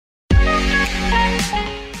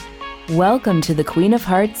Welcome to the Queen of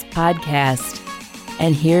Hearts podcast.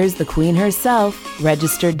 And here's the queen herself,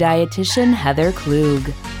 registered dietitian Heather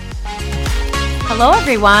Klug. Hello,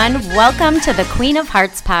 everyone. Welcome to the Queen of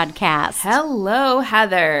Hearts podcast. Hello,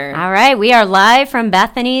 Heather. All right, we are live from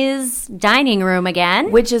Bethany's dining room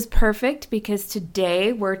again. Which is perfect because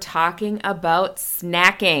today we're talking about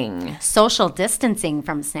snacking. Social distancing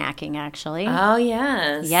from snacking, actually. Oh,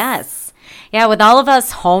 yes. Yes. Yeah, with all of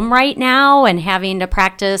us home right now and having to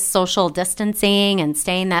practice social distancing and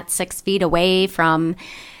staying that 6 feet away from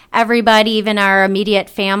everybody, even our immediate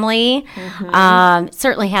family,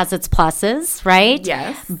 certainly has its pluses, right?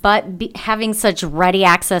 Yes. But having such ready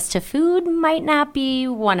access to food might not be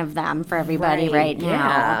one of them for everybody right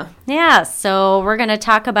now. Yeah, so we're going to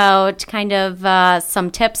talk about kind of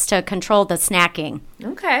some tips to control the snacking.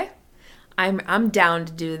 Okay. I'm down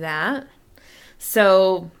to do that.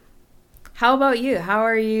 So how about you? How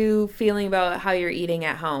are you feeling about how you're eating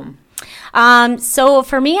at home? So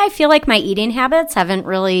for me, I feel like my eating habits haven't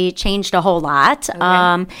really changed a whole lot.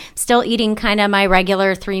 Okay. Still eating kind of my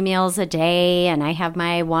regular 3 meals a day, and I have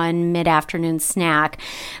my one mid-afternoon snack.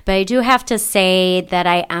 But I do have to say that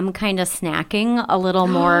I am kind of snacking a little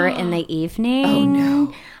more in the evening. Oh,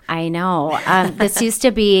 no. I know. This used to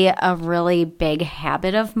be a really big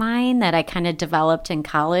habit of mine that I kind of developed in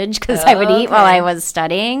college because I would eat while I was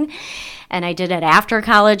studying. And I did it after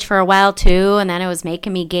college for a while too, and then it was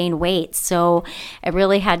making me gain weight. So I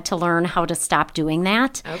really had to learn how to stop doing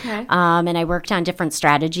that. Okay. And I worked on different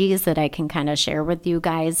strategies that I can kind of share with you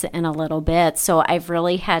guys in a little bit. So I've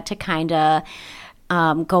really had to kind of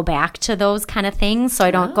go back to those kind of things so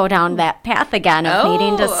I don't go down that path again of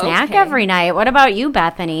needing to snack every night. What about you,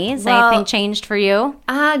 Bethany? Has anything changed for you?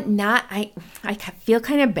 I feel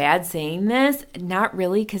kind of bad saying this. Not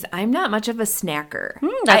really, because I'm not much of a snacker.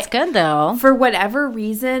 That's good, though. For whatever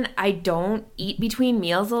reason, I don't eat between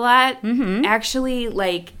meals a lot. Actually,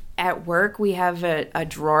 like at work, we have a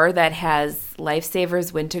drawer that has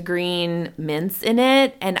Lifesavers wintergreen mints in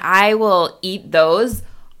it, and I will eat those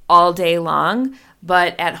all day long.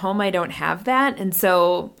 But at home, I don't have that. And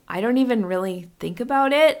so I don't even really think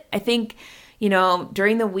about it. I think,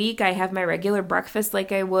 during the week, I have my regular breakfast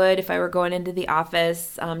like I would if I were going into the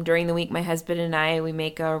office. During the week, my husband and I, we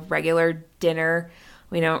make a regular dinner.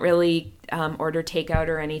 We don't really order takeout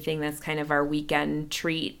or anything. That's kind of our weekend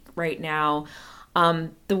treat right now.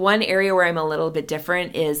 The one area where I'm a little bit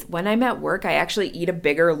different is when I'm at work, I actually eat a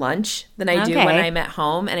bigger lunch than I do when I'm at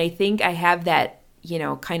home. And I think I have that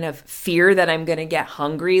kind of fear that I'm going to get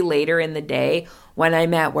hungry later in the day when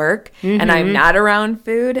I'm at work and I'm not around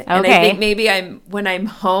food. Okay. And I think maybe when I'm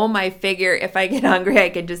home, I figure if I get hungry, I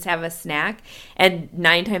can just have a snack. And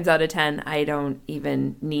 9 times out of 10, I don't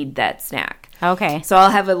even need that snack. Okay. So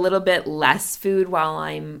I'll have a little bit less food while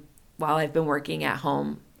I've been working at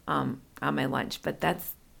home on my lunch. But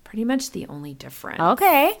that's pretty much the only difference.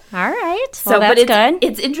 Okay. All right. So, well, that's good.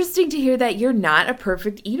 It's interesting to hear that you're not a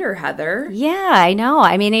perfect eater, Heather. Yeah, I know.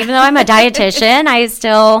 I mean, even though I'm a dietitian, I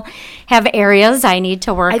still have areas I need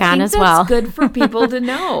to work on as well. I think that's good for people to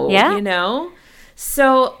know, Yeah.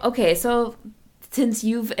 So, okay, so since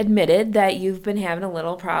you've admitted that you've been having a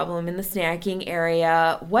little problem in the snacking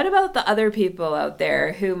area, what about the other people out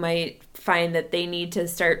there who might find that they need to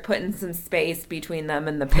start putting some space between them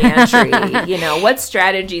and the pantry? What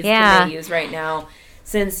strategies can they use right now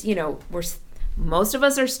since, most of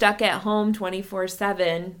us are stuck at home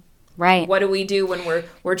 24/7. Right. What do we do when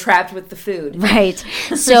we're trapped with the food? Right.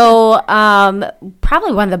 So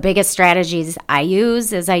probably one of the biggest strategies I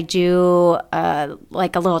use is I do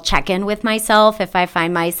like a little check-in with myself if I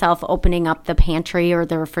find myself opening up the pantry or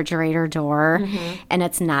the refrigerator door and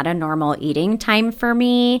it's not a normal eating time for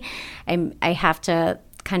me. I have to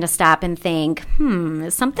kind of stop and think,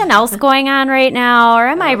 is something else going on right now? Or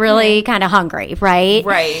am I really kind of hungry, right?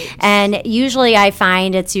 Right. And usually I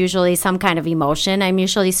find it's usually some kind of emotion. I'm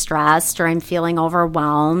usually stressed or I'm feeling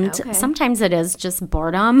overwhelmed. Okay. Sometimes it is just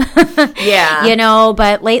boredom. Yeah.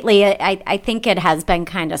 But lately I think it has been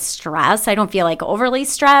kind of stress. I don't feel like overly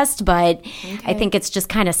stressed, but I think it's just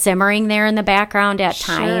kind of simmering there in the background at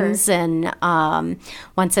times. And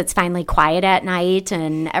once it's finally quiet at night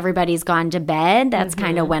and everybody's gone to bed, that's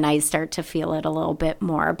kind of when I start to feel it a little bit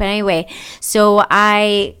more. But anyway, so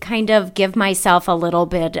I kind of give myself a little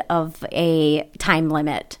bit of a time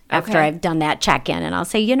limit after I've done that check-in. And I'll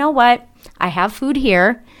say, you know what? I have food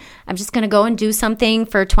here. I'm just going to go and do something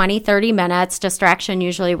for 20, 30 minutes. Distraction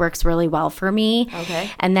usually works really well for me.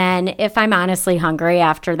 Okay. And then if I'm honestly hungry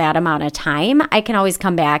after that amount of time, I can always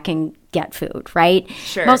come back and get food, right?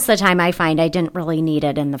 Sure. Most of the time I find I didn't really need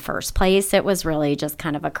it in the first place. It was really just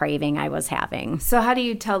kind of a craving I was having. So how do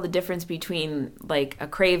you tell the difference between like a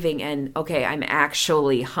craving and, okay, I'm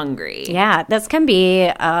actually hungry? Yeah, this can be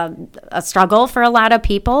a struggle for a lot of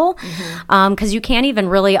people because you can't even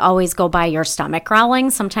really always go by your stomach growling.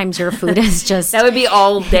 Sometimes your food is just... That would be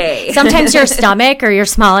all day. Sometimes your stomach or your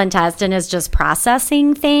small intestine is just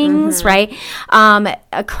processing things, right?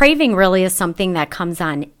 A craving really is something that comes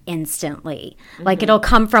on instantly. Like it'll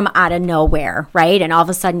come from out of nowhere, right? And all of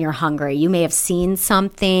a sudden you're hungry. You may have seen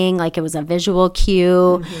something, like it was a visual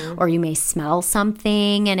cue, or you may smell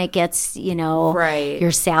something and it gets,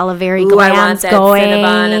 your salivary glands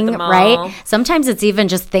going, right? Sometimes it's even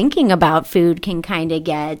just thinking about food can kind of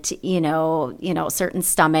get, certain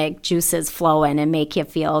stomach juices flowing and make you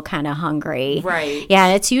feel kind of hungry. Right. Yeah,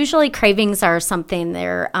 it's usually cravings are something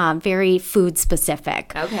they're very food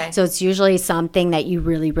specific. Okay. So it's usually something that you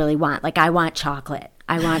really, really want. Like I want chocolate.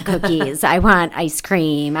 I want cookies. I want ice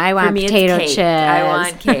cream. I want potato chips. I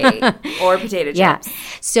want cake or potato chips. Yeah.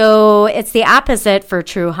 So it's the opposite for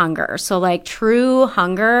true hunger. So like true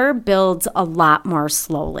hunger builds a lot more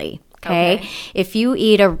slowly. Okay. If you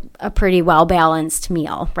eat a pretty well-balanced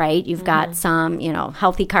meal, right? You've got some,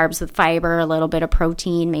 healthy carbs with fiber, a little bit of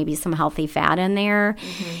protein, maybe some healthy fat in there.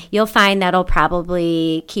 You'll find that'll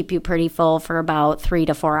probably keep you pretty full for about 3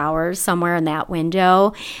 to 4 hours, somewhere in that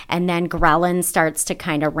window. And then ghrelin starts to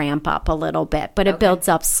kind of ramp up a little bit, but it builds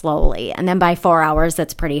up slowly. And then by 4 hours,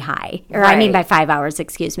 it's pretty high. Or by 5 hours,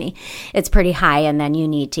 excuse me. It's pretty high, and then you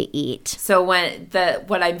need to eat. So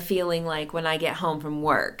what I'm feeling like when I get home from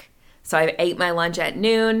work, so I ate my lunch at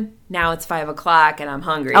noon. Now it's 5 o'clock and I'm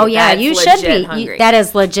hungry. Oh, yeah. That's you should be. Hungry. That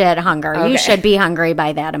is legit hunger. Okay. You should be hungry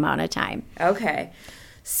by that amount of time. Okay.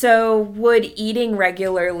 So would eating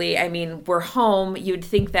regularly, we're home. You'd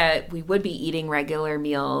think that we would be eating regular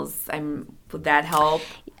meals. Would that help?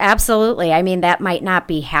 Absolutely. That might not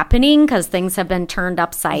be happening because things have been turned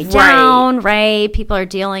upside down, right? People are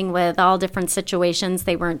dealing with all different situations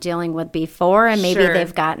they weren't dealing with before, and maybe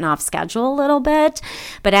they've gotten off schedule a little bit.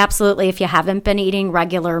 But absolutely, if you haven't been eating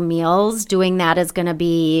regular meals, doing that is going to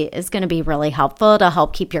be really helpful to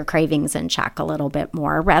help keep your cravings in check a little bit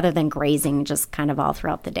more rather than grazing just kind of all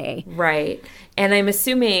throughout the day. Right. And I'm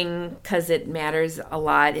assuming because it matters a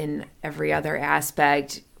lot in every other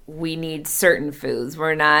aspect, we need certain foods.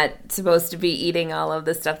 We're not supposed to be eating all of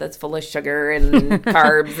the stuff that's full of sugar and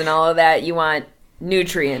carbs and all of that. You want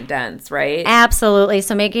nutrient dense, right? Absolutely.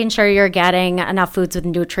 So making sure you're getting enough foods with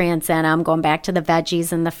nutrients in them, going back to the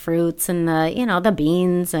veggies and the fruits and the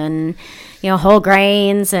beans and, whole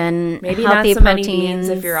grains and maybe healthy not so proteins. Many beans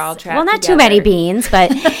if you're all trapped Well, not together. too many beans,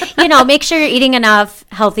 but, make sure you're eating enough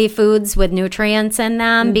healthy foods with nutrients in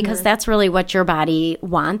them because that's really what your body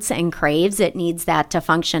wants and craves. It needs that to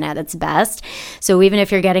function at its best. So even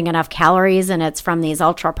if you're getting enough calories and it's from these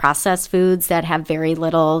ultra processed foods that have very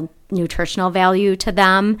little nutritional value to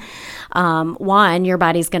them, one, your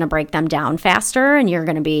body's going to break them down faster and you're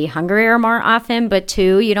going to be hungrier more often, but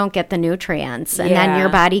two, you don't get the nutrients, and then your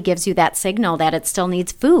body gives you that signal that it still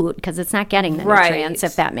needs food because it's not getting the nutrients,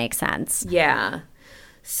 if that makes sense. Yeah.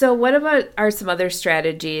 So what are some other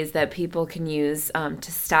strategies that people can use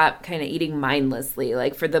to stop kind of eating mindlessly,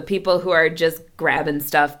 like for the people who are just grabbing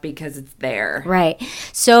stuff because it's there? Right.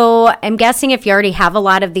 So I'm guessing if you already have a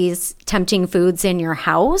lot of these tempting foods in your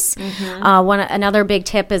house, another big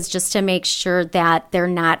tip is just to make sure that they're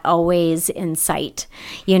not always in sight.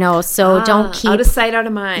 So don't keep... Out of sight, out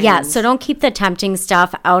of mind. Yeah, so don't keep the tempting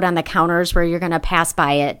stuff out on the counters where you're going to pass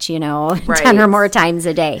by it, 10 or more times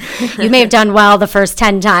a day. You may have done well the first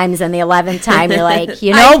 10 times, and the 11th time you're like, I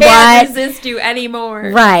can't resist you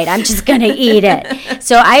anymore. Right, I'm just going to eat it.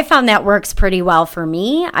 So I found that works pretty well for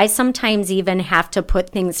me. I sometimes even have to put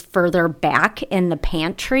things further back in the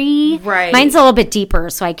pantry. Right. Mine's a little bit deeper,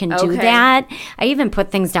 so I can do that. I even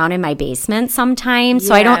put things down in my basement sometimes,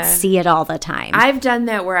 so I don't see it all the time. I've done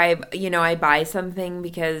that where I buy something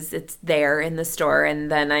because it's there in the store,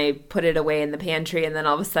 and then I put it away in the pantry, and then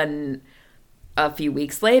all of a sudden, a few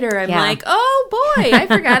weeks later, I'm like, oh boy, I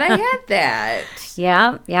forgot I had that.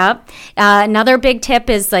 Yeah. Another big tip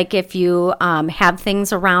is like if you have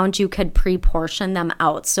things around, you could pre-portion them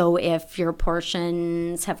out. So if your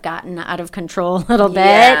portions have gotten out of control a little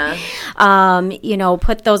bit,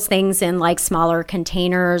 put those things in like smaller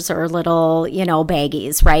containers or little,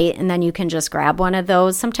 baggies, right? And then you can just grab one of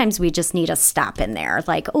those. Sometimes we just need a stop in there.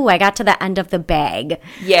 Like, oh, I got to the end of the bag.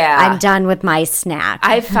 Yeah. I'm done with my snack.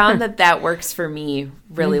 I've found that works for me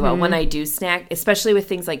really well when I do snack, especially with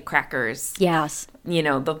things like crackers. Yes. You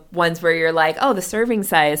know, the ones where you're like, oh, the serving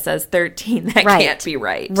size says 13. That can't be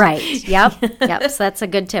right. Right. Yep. Yep. So that's a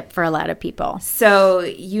good tip for a lot of people. So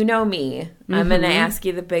you know me. I'm going to ask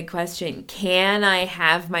you the big question. Can I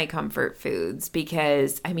have my comfort foods?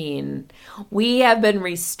 Because, I mean, we have been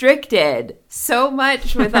restricted so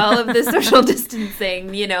much with all of the social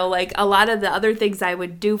distancing. You know, like a lot of the other things I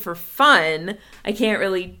would do for fun, I can't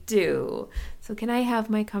really do. So can I have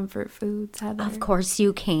my comfort foods, Heather? Of course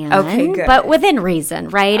you can. Okay, good. But within reason,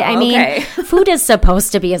 right? I mean, food is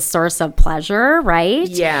supposed to be a source of pleasure, right?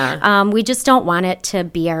 Yeah. We just don't want it to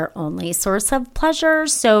be our only source of pleasure.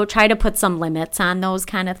 So try to put some limits on those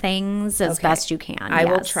kind of things as best you can. I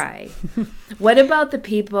will try. What about the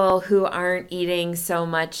people who aren't eating so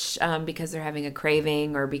much because they're having a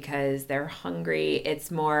craving or because they're hungry?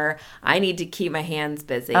 It's more, I need to keep my hands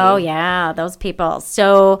busy. Oh, yeah, those people.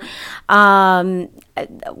 So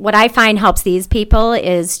what I find helps these people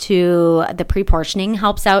is the pre-portioning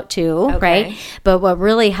helps out too, right? But what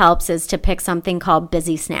really helps is to pick something called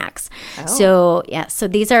busy snacks. So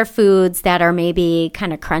these are foods that are maybe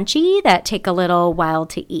kind of crunchy that take a little while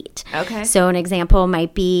to eat. Okay. So an example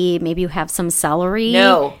might be maybe you have some celery.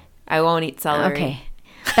 No, I won't eat celery. Okay.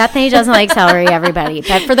 Bethany doesn't like celery, everybody.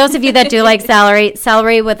 But for those of you that do like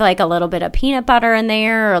celery with like a little bit of peanut butter in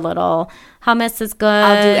there or a little hummus is good.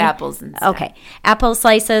 I'll do apples instead. Okay. Apple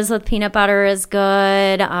slices with peanut butter is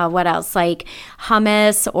good. What else? Like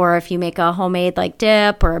hummus, or if you make a homemade like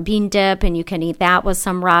dip or a bean dip and you can eat that with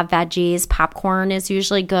some raw veggies. Popcorn is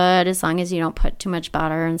usually good as long as you don't put too much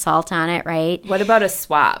butter and salt on it, right? What about a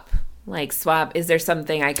swap? Like swap, is there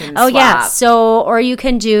something I can swap? Oh, yeah. So, or you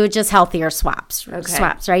can do just healthier swaps,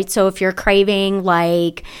 right? So if you're craving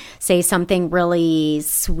like, say, something really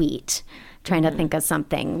sweet, trying to think of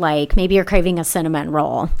something like maybe you're craving a cinnamon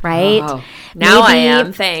roll, right? Oh, now I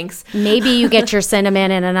am. Thanks. Maybe you get your cinnamon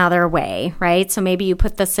in another way, right? So maybe you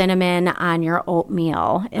put the cinnamon on your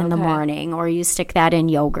oatmeal in the morning, or you stick that in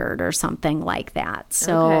yogurt or something like that.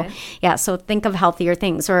 So so think of healthier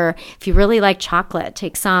things. Or if you really like chocolate,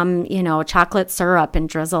 take some, chocolate syrup and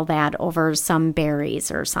drizzle that over some berries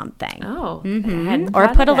or something. Oh, or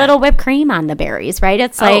put a little whipped cream on the berries, right?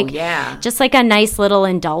 It's like just like a nice little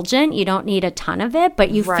indulgent. You don't need a ton of it, but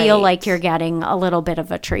you feel like you're getting a little bit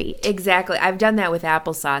of a treat. Exactly. I've done that with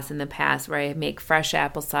applesauce in the past, where I make fresh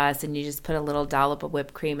applesauce and you just put a little dollop of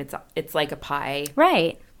whipped cream. It's like a pie,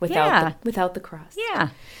 right? Without the crust.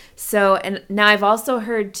 Yeah. So, and now I've also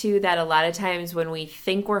heard too that a lot of times when we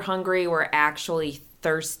think we're hungry, we're actually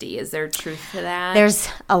thirsty. Is there truth to that? There's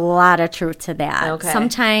a lot of truth to that. Okay.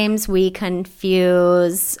 Sometimes we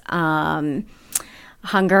confuse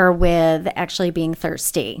hunger with actually being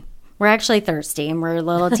thirsty. We're actually thirsty and we're a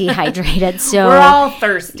little dehydrated. So we're all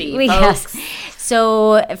thirsty, folks. Yes.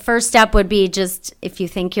 So first step would be just if you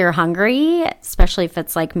think you're hungry, especially if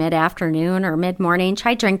it's like mid-afternoon or mid-morning,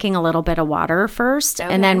 try drinking a little bit of water first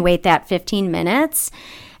and then wait that 15 minutes.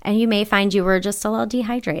 And you may find you were just a little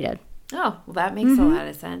dehydrated. Oh, well, that makes a lot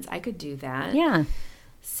of sense. I could do that. Yeah.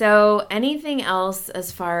 So anything else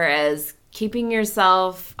as far as keeping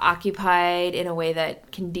yourself occupied in a way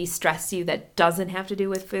that can de-stress you that doesn't have to do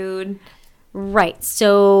with food? Right.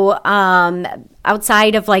 So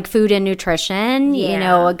outside of like food and nutrition,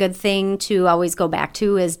 a good thing to always go back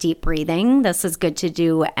to is deep breathing. This is good to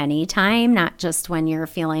do anytime, not just when you're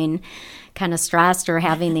feeling kind of stressed or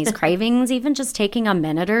having these cravings. Even just taking a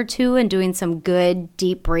minute or two and doing some good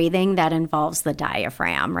deep breathing that involves the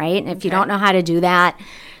diaphragm, right? And if you don't know how to do that,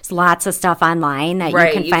 there's lots of stuff online that you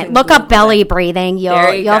can find. Look up belly breathing.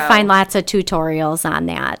 You'll find lots of tutorials on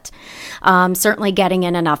that. Certainly getting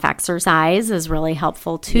in enough exercise is really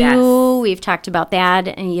helpful too. Yes. We've talked about that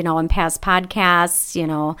and in past podcasts,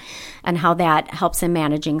 and how that helps in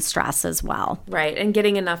managing stress as well. Right. And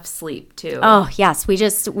getting enough sleep too. Oh, yes. We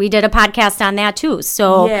did a podcast on that too.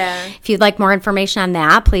 So if you'd like more information on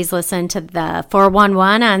that, please listen to the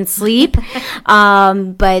 411 on sleep.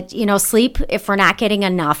 But sleep, if we're not getting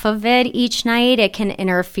enough of it each night, it can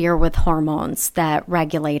interfere with hormones that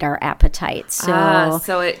regulate our appetite.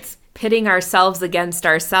 So it's pitting ourselves against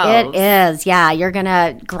ourselves. It is, yeah.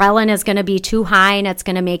 Ghrelin is going to be too high and it's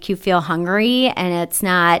going to make you feel hungry, and it's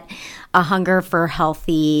not a hunger for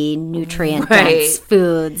healthy, nutrient-dense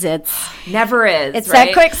foods. Never is. It's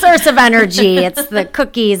that quick source of energy. It's the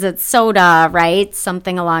cookies, it's soda, right?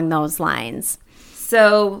 Something along those lines.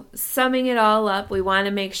 So summing it all up, we want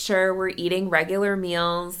to make sure we're eating regular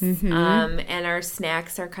meals and our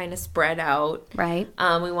snacks are kind of spread out. Right.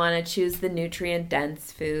 We want to choose the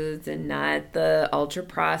nutrient-dense foods and not the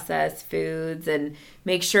ultra-processed foods, and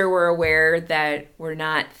make sure we're aware that we're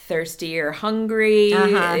not thirsty or hungry.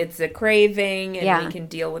 It's a craving, and we can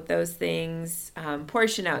deal with those things.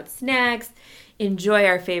 Portion out snacks. Enjoy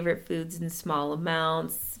our favorite foods in small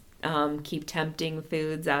amounts. Keep tempting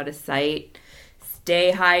foods out of sight.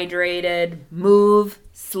 Stay hydrated. Move.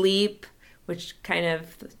 Sleep. Which kind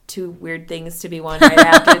of two weird things to be one right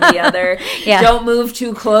after the other. Yeah. Don't move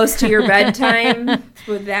too close to your bedtime.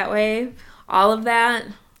 Put that way. All of that.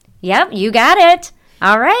 Yep, you got it.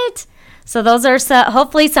 All right. So those are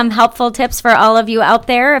hopefully some helpful tips for all of you out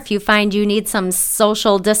there if you find you need some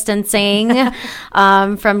social distancing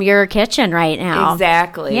from your kitchen right now.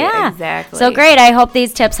 Exactly. Yeah. Exactly. So great. I hope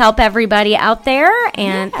these tips help everybody out there.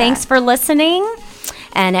 And thanks for listening.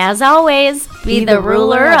 And as always, be the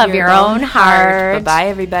ruler of your own heart. Bye-bye,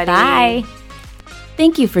 everybody. Bye.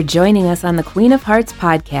 Thank you for joining us on the Queen of Hearts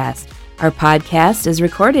podcast. Our podcast is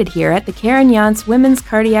recorded here at the Karen Yontz Women's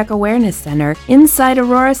Cardiac Awareness Center inside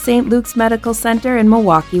Aurora St. Luke's Medical Center in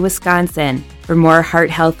Milwaukee, Wisconsin. For more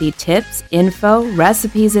heart-healthy tips, info,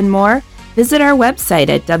 recipes, and more, visit our website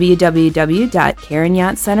at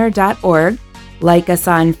www.karenyontcenter.org, like us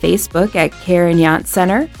on Facebook at Karen Yontz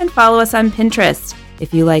Center, and follow us on Pinterest.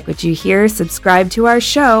 If you like what you hear, subscribe to our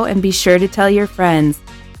show and be sure to tell your friends.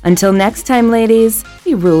 Until next time, ladies,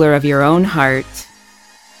 be ruler of your own heart.